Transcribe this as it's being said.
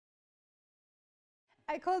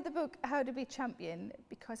I called the book How to Be Champion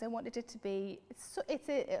because I wanted it to be,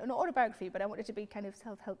 an autobiography, but I wanted it to be kind of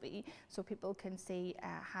self-helpy so people can see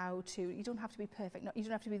how to, you don't have to be perfect, you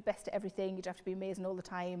don't have to be the best at everything, you don't have to be amazing all the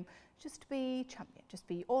time, just be champion, just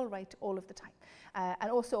be all right all of the time.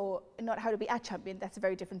 And also, not how to be a champion, that's a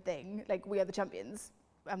very different thing, like we are the champions,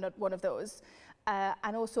 I'm not one of those.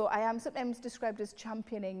 And also, I am sometimes described as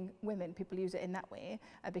championing women. People use it in that way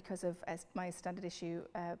because of my Standard Issue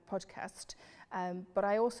podcast. But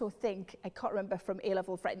I also think, I can't remember from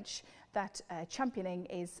A-level French, that championing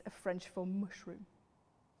is French for mushroom.